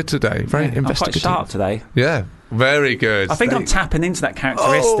 Very good today. Very I'm quite investigative. sharp today. Yeah, very good. I think I'm tapping into that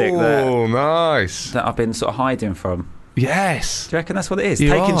characteristic nice. that I've been sort of hiding from. Yes. Do you reckon that's what it is? You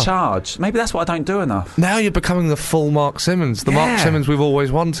Taking are. charge. Maybe that's what I don't do enough. Now you're becoming the full Mark Simmons, the Mark Yeah. Simmons we've always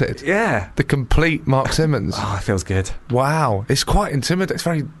wanted. Yeah. The complete Mark Simmons. Oh, it feels good. Wow, it's quite intimidating. It's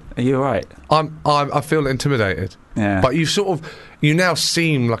very. Are you all right? I feel intimidated. Yeah. But you now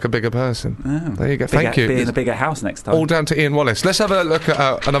seem like a bigger person. Oh. There you go. Thank you. Be in a bigger house next time. All down to Ian Wallace. Let's have a look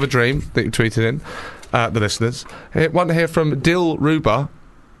at another dream that you tweeted in, the listeners. One here from Dil Ruba.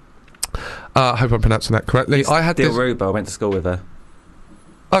 I hope I'm pronouncing that correctly. I had Dil this. Ruba. I went to school with her.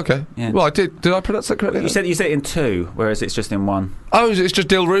 Okay. Yeah. Well, I did. Did I pronounce that correctly? You said it in two, whereas it's just in one. Oh, it's just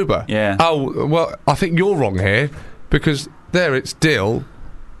Dil Ruba. Yeah. Oh, well, I think you're wrong here because there it's Dil,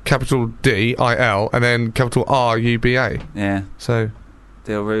 capital D-I-L, and then capital R-U-B-A. Yeah. So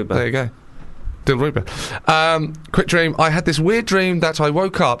Dil Ruba. there you go. Dil Ruba. Quick dream. I had this weird dream that I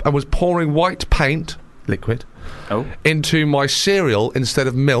woke up and was pouring white paint, liquid, into my cereal instead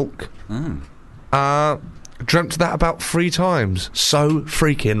of milk. Dreamt that about 3 times. So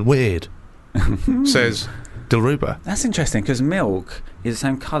freaking weird. Says Dilruba. That's interesting because milk is the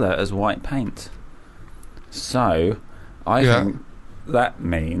same colour as white paint. So, I think that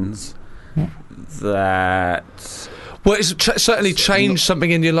means that. Well, it's certainly changed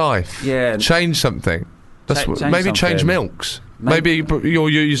something in your life. Yeah. Change something. That's Change maybe change something. milks. Maybe you're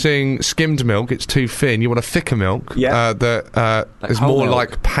using skimmed milk. It's too thin. You want a thicker milk. Yeah. That Like is whole more milk.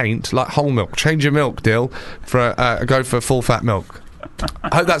 like paint, like whole milk. Change your milk, Dill. Go for full fat milk.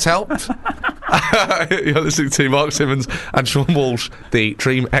 I hope that's helped. You're listening to Mark Simmons and Sean Walsh, the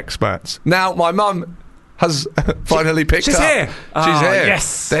dream experts. Now, my mum has finally picked She's up. here. She's Oh, here.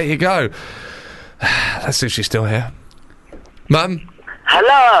 yes. There you go. Let's see if she's still here. Mum.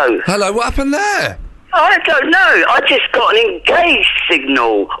 Hello. Hello. What happened there? I don't know. I just got an engaged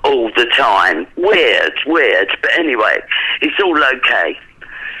signal all the time. Weird. But anyway, it's all okay.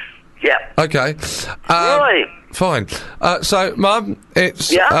 Yeah. Okay. Right. Fine. So, Mum,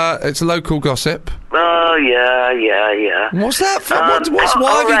 it's a local gossip. Oh, yeah. What's that for? Why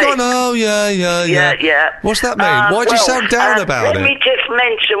have you gone, oh, yeah. Yeah. What's that mean? Why'd you sound down about Let me it? just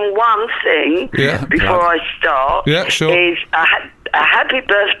mention one thing before I start. Yeah, sure. Is a happy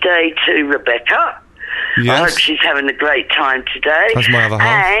birthday to Rebecca. I Yes. hope she's having a great time today. That's my other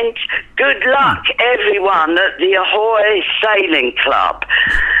half. And good luck, everyone, at the Ahoy Sailing Club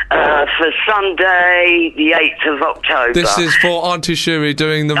for Sunday, the 8th of October. This is for Auntie Shuri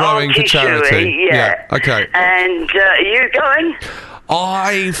doing the rowing for Auntie charity. Shuri, yeah. Okay. And are you going?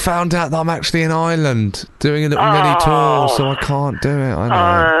 I found out that I'm actually in Ireland doing a little mini tour, so I can't do it. I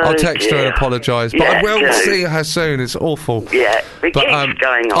know. I'll text her and apologise, but I will see her soon. It's awful. Yeah, it keeps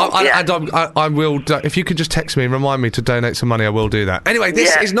going on. I will. If you could just text me and remind me to donate some money, I will do that. Anyway,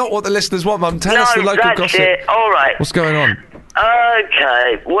 this is not what the listeners want, Mum. Tell us the local that's gossip. it. All right. What's going on?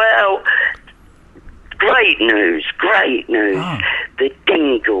 Okay, well, great news. The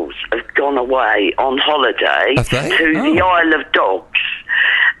Dingles have gone away on holiday Have they? to the Isle of Dogs.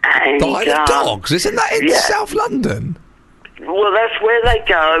 And, The Isle of Dogs? Isn't that in South London? Well, that's where they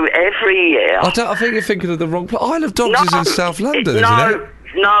go every year. I think you're thinking of the wrong place. Isle of Dogs is in South London, isn't it?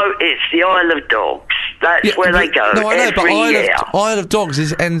 No, it's the Isle of Dogs. That's where they go No, I know, but every year. Isle of Dogs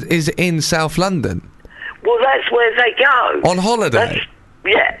is in South London. Well, that's where they go. On holiday?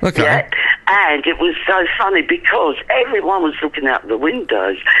 Yeah. Okay. Yeah. And it was so funny because everyone was looking out the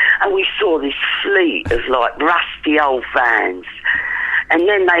windows and we saw this fleet of like rusty old vans. and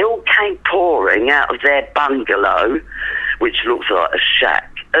then they all came pouring out of their bungalow, which looks like a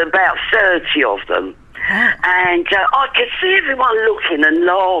shack, about 30 of them. And I could see everyone looking and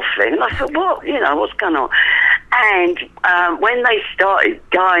laughing. And I thought, what's going on? And when they started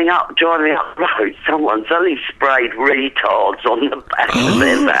driving up the road, someone suddenly sprayed retards on the back of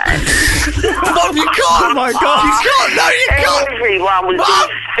their van. Mum, you can't! Oh my God! You can't! No, you can't! Everyone was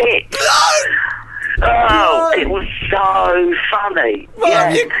in fits. No! Oh, it was so funny.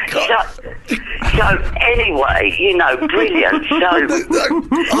 Mum, you So anyway, brilliant. So it's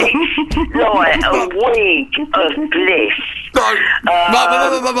like a week of bliss.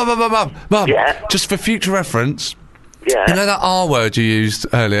 Mum, yeah? just for future reference, Yeah. you know that R word you used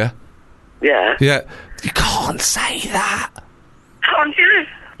earlier? Yeah. Yeah. You can't say that. Can't you?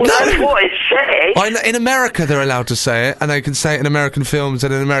 Well, that's what it said. In America, they're allowed to say it, and they can say it in American films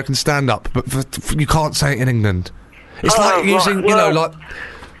and in American stand-up, but you can't say it in England. It's like using, the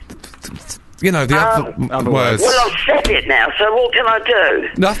other words. Well, I've said it now, so what can I do?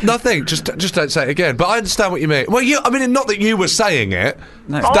 Nothing. Just don't say it again. But I understand what you mean. Well, not that you were saying it.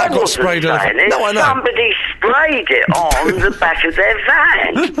 No. That I got wasn't sprayed over. saying it. No, I know. Somebody sprayed it on the back of their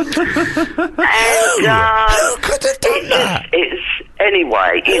van. And who could have done that?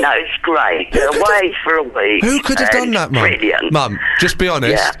 Anyway, it's great. They're away for a week. Who could have done that, Mum? Brilliant. Mum, just be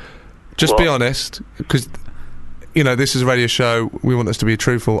honest. Yeah. Just be What? honest, because this is a radio show. We want this to be a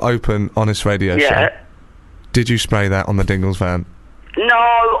truthful, open, honest radio show. Did you spray that on the Dingles van? No,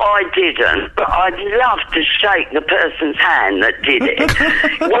 I didn't, but I'd love to shake the person's hand that did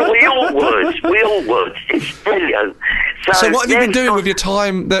it. Well, we all would. It's brilliant. So what have you been doing with your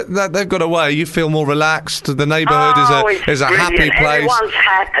time that they've got away? You feel more relaxed? The neighbourhood is a happy brilliant. place? Everyone's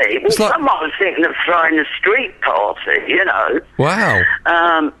happy. Well, someone was thinking of throwing a street party, Wow.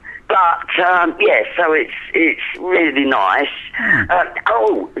 So it's really nice.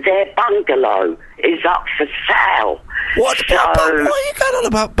 Their bungalow is up for sale. What? So, What are you going on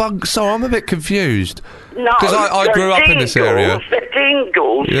about bungalow? So I'm a bit confused. No, because I grew up in this area. The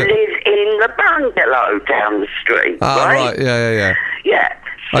Dingles live in the bungalow down the street, right? Yeah. Yeah.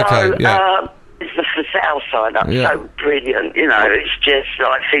 So, Okay, yeah. it's the for sale sign up, so brilliant. It's just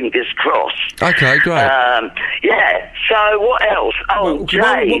like fingers crossed. Okay, great. So what else?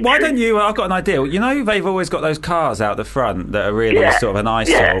 Jade. Why don't you? I've got an idea. They've always got those cars out the front that are really sort of an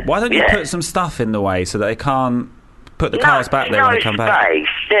eyesore. Yeah. Why don't you put some stuff in the way so that they can't put the cars back there when they come back?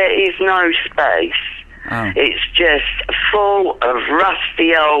 There is no space. Oh. It's just full of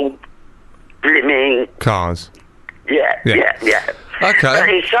rusty old blimmin' cars. Yeah. Okay. But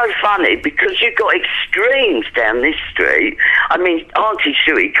it's so funny because you've got extremes down this street. I mean, Auntie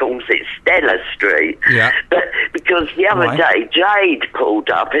Shuey calls it Stella Street. Yeah. But because the other day Jade pulled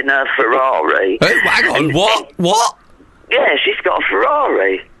up in her Ferrari. Hey, hang on, what? Yeah, she's got a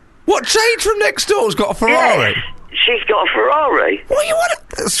Ferrari. What, Jade from next door's got a Ferrari? Yes, she's got a Ferrari. What you want?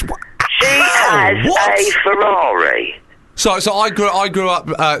 She has a Ferrari. So I grew up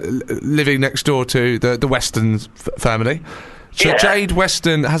living next door to the Weston family. So Jade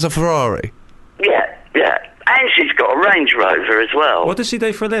Weston has a Ferrari. Yeah, and she's got a Range Rover as well. What does she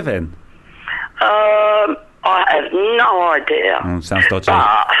do for a living? I have no idea. Sounds dodgy.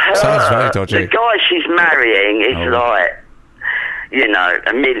 But Sounds very dodgy. The guy she's marrying is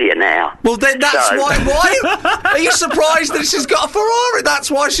a millionaire. Well, then that's why. Are you surprised that she's got a Ferrari? That's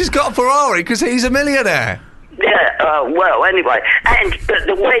why she's got a Ferrari, because he's a millionaire. Yeah, anyway, but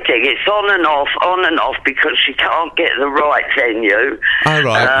the wedding, it's on and off because she can't get the right venue. Oh,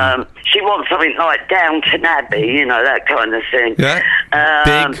 right. She wants something like Downton Abbey, that kind of thing. Yeah.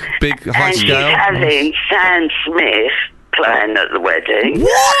 Big high scale. And she's having Sam Smith playing at the wedding.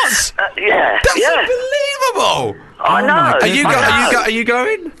 What? That's unbelievable. I know. Are you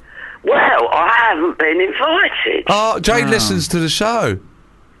going? Well, I haven't been invited. Oh, Jade listens to the show.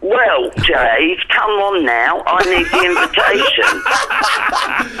 Well, Jade, come on now. I need the invitation.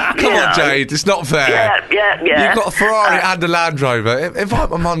 Come on, Jade. It's not fair. Yeah. You've got a Ferrari and a Land Rover. Invite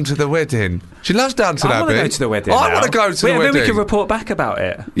my mum to the wedding. She loves Downton Abbey. I want to go to the wedding. I want to go to the wedding. Then we can report back about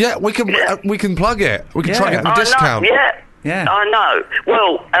it. Yeah, we can plug it. We can try and get a discount. Yeah, I know.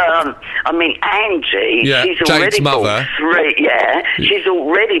 Well, Angie, she's already bought three. Yeah, she's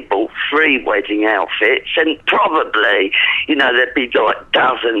already bought 3 wedding outfits, and probably, there'd be like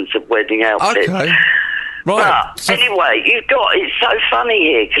dozens of wedding outfits. Okay. Right. But anyway, it's so funny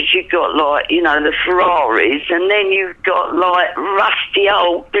here because you've got the Ferraris, and then you've got rusty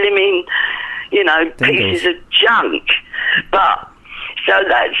old blimmin', pieces of junk. But so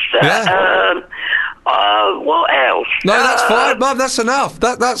that's What else? No, that's fine, Mum. That's enough.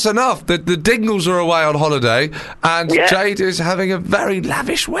 That's enough. The Dingles are away on holiday, and Yeah. Jade is having a very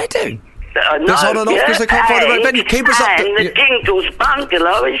lavish wedding. No, That's on and off because they can't find a right venue. Keep us up. And the Dingles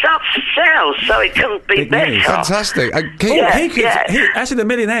bungalow is up for sale, so it couldn't be Big news. better. Fantastic. Actually, the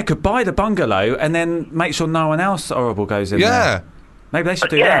millionaire could buy the bungalow and then make sure no one else horrible goes in Yeah. there. Maybe they should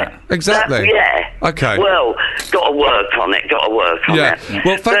do Yeah. that. Exactly. Yeah. Okay. Well, got to work on it. Yeah.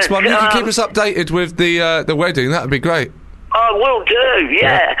 Well, thanks, But, Mum. You can keep us updated with the wedding. That would be great. I will do.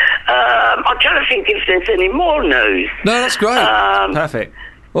 Yeah. I'm trying to think if there's any more news. No, that's great. Perfect.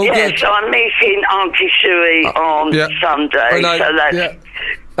 All yeah, good. so I'm meeting Auntie Shuey on yeah. Sunday, I know, so that's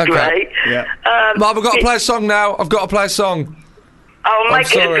yeah. Okay. great. Yeah. Mum, I've got to play a song now. I've got to play a song. Oh, I'm make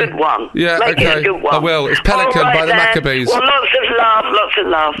it a sorry. good one. Yeah, make okay. it a good one. I will. It's Pelican All right, by the then. Maccabees. Well, lots of love, lots of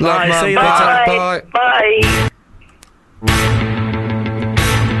love. Love, Bye, Mum. see you Bye. later. Bye. Bye.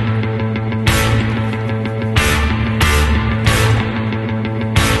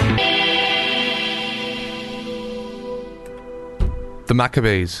 The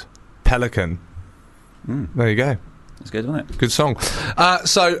Maccabees. Pelican. There you go. That's good, wasn't it? Good song.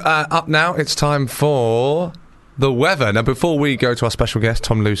 So up now, it's time for the weather. Now, before we go to our special guest,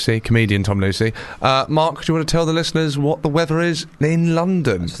 Tom Lucy, comedian Tom Lucy, Mark, do you want to tell the listeners what the weather is in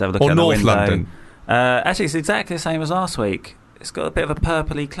London? Just have a look or out North the window. London? Actually, it's exactly the same as last week. It's got a bit of a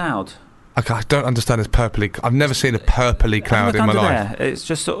purpley cloud. Okay, I don't understand this purpley. I've never seen a purpley cloud in my life. There. It's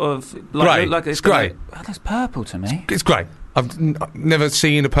just sort of Grey. like It's grey. Oh, that's purple to me. It's great. I've never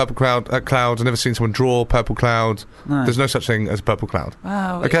seen a purple cloud. I've never seen someone draw a purple cloud. No. There's no such thing as a purple cloud.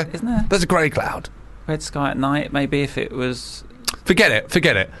 Wow, Okay, isn't there? There's a grey cloud. Red sky at night. Maybe if it was. Forget it.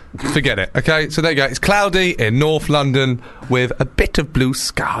 Okay, so there you go. It's cloudy in North London with a bit of blue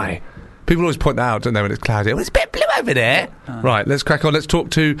sky. People always point that out, don't they, when it's cloudy? Oh, it's a bit blue over there. Right, let's crack on. Let's talk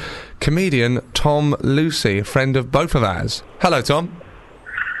to comedian Tom Lucy, a friend of both of ours. Hello, Tom.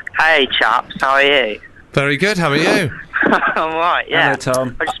 Hey, chaps. How are you? Very good. How are you? I'm right, yeah. Hello,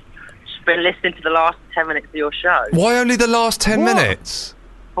 Tom. I've just been listening to the last 10 minutes of your show. Why only the last 10 minutes?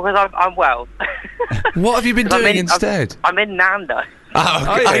 Because I'm well. What have you been 'Cause doing instead? I'm in Nando.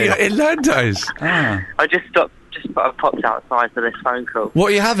 Oh, okay. You're in Nando's. Ah. I just popped outside for this phone call.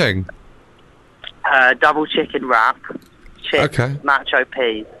 What are you having? Double chicken wrap, chips, Okay. nacho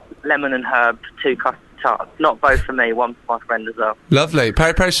peas, lemon and herb, 2 custard tarts. Not both for me, one for my friend as well. Lovely.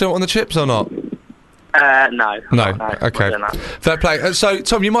 Peri salt on the chips or not? No. No. not Okay. doing that. Fair play. So,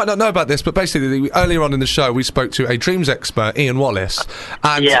 Tom, you might not know about this, but basically, earlier on in the show, we spoke to a dreams expert, Ian Wallace,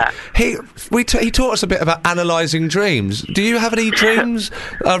 and Yeah. he taught us a bit about analysing dreams. Do you have any dreams,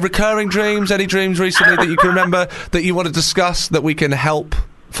 recurring dreams, any dreams recently that you can remember that you want to discuss that we can help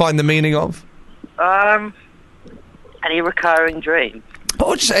find the meaning of? Any recurring dreams?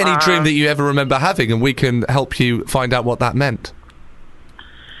 Or just any dream that you ever remember having, and we can help you find out what that meant.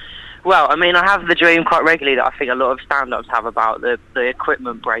 Well, I mean, I have the dream quite regularly that I think a lot of stand-ups have about the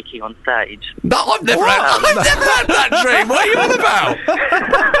equipment breaking on stage. No, I've never had that dream. What are you on about?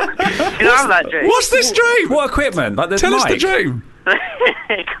 You don't have that dream? What's this dream? What equipment? Like Tell us the dream.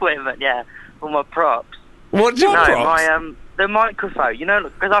 Equipment, yeah. All my props. What's your no, props? the microphone. You know,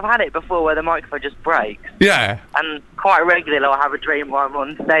 because I've had it before where the microphone just breaks. Yeah. And quite regularly I'll have a dream where I'm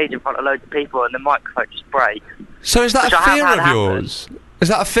on stage in front of loads of people and the microphone just breaks. So is that Which a I have fear had of yours? Is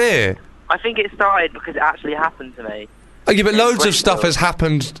that a fear? I think it started because it actually happened to me. Oh, yeah, but loads of Bristol. stuff has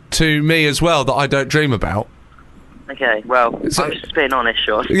happened to me as well that I don't dream about. Okay, well, So- I'm just being honest,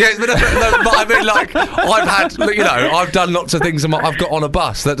 Sean. Yeah, but I mean, like, I've had, I've done lots of things. I've got on a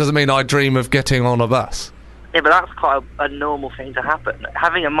bus. That doesn't mean I dream of getting on a bus. Yeah, but that's quite a normal thing to happen.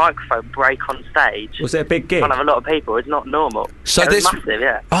 Having a microphone break on stage Was it a big gig? in front of a lot of people is not normal. So it was this- massive,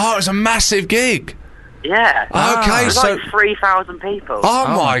 yeah. Oh, it's a massive gig. Yeah. Okay, it was so- like 3,000 people. Oh,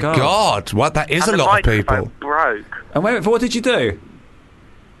 Oh my my God. What? That is and a the lot of microphone people. broke. And what did you do?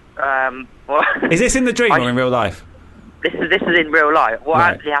 Well, Is this in the dream I- or in real life? This is in real life. What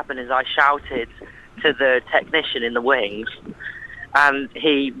Right. actually happened is I shouted to the technician in the wings, and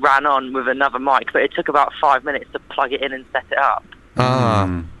he ran on with another mic. But it took about 5 minutes to plug it in and set it up.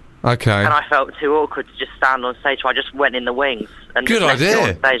 Okay. And I felt too awkward to just stand on stage, so I just went in the wings and Good just left it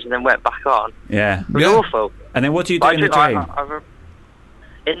idea. on stage and then went back on. Yeah. It was Yeah. awful. And then what do you do But in the dream?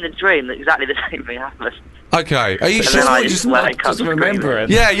 in the dream, exactly the same thing happened. Okay. Are you And sure? then I you just just wake up Just remember it.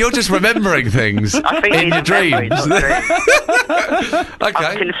 Yeah, you're just remembering things I think in your these are memories, dreams. not dreams. I've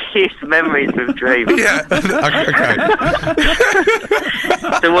Okay. confused memories with dreams. Yeah. Okay.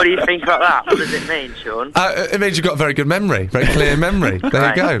 So what do you think about that? What does it mean, Sean? It means you've got a very good memory, very clear memory. There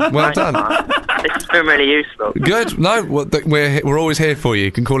you go. Well done. This has been really useful. Good. No, we're always here for you.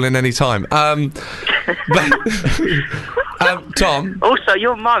 You can call in any time. Tom. Also,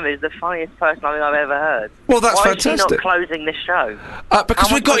 your mum is the funniest person I've ever heard. Well, that's Why fantastic. Why is she not closing this show?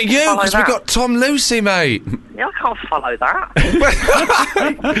 Because we've got you. Because we've got Tom Lucy, mate. Yeah, I can't follow that.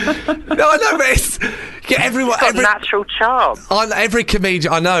 No, I know, but it's everyone. It's got natural charm. Every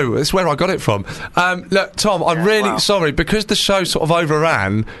comedian, I know. That's where I got it from. Look, Tom, I'm really sorry because the show sort of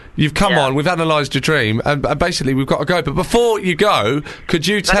overran. You've come on. We've analysed your dream, and basically we've got to go. But before you go, could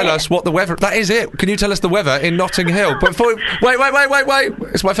you tell us what the weather? That is it. Can you tell us the weather in Notting Hill? But before wait.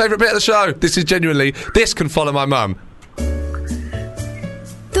 It's my favourite bit of the show. This is genuinely. This can follow my mum.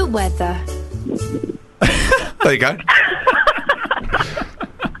 The weather. There you go.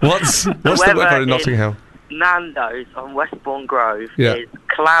 What's the weather in Notting Hill? Nando's on Westbourne Grove Yeah. is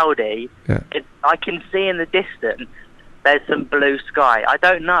cloudy. Yeah. I can see in the distance there's some blue sky. I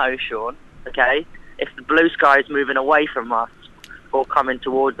don't know, Sean, okay, if the blue sky is moving away from us or coming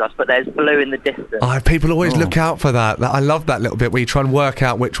towards us, but there's blue in the distance. People always look out for that. I love that little bit where you try and work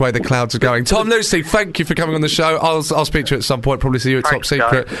out which way the clouds are going. Tom Lucy, thank you for coming on the show. I'll speak to you at some point, probably see you at Top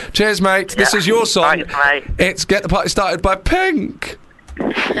Secret. Cheers, mate. This is your song. Thanks, mate. It's Get the Party Started by Pink.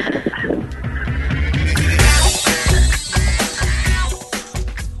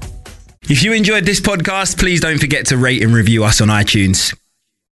 If you enjoyed this podcast, please don't forget to rate and review us on iTunes.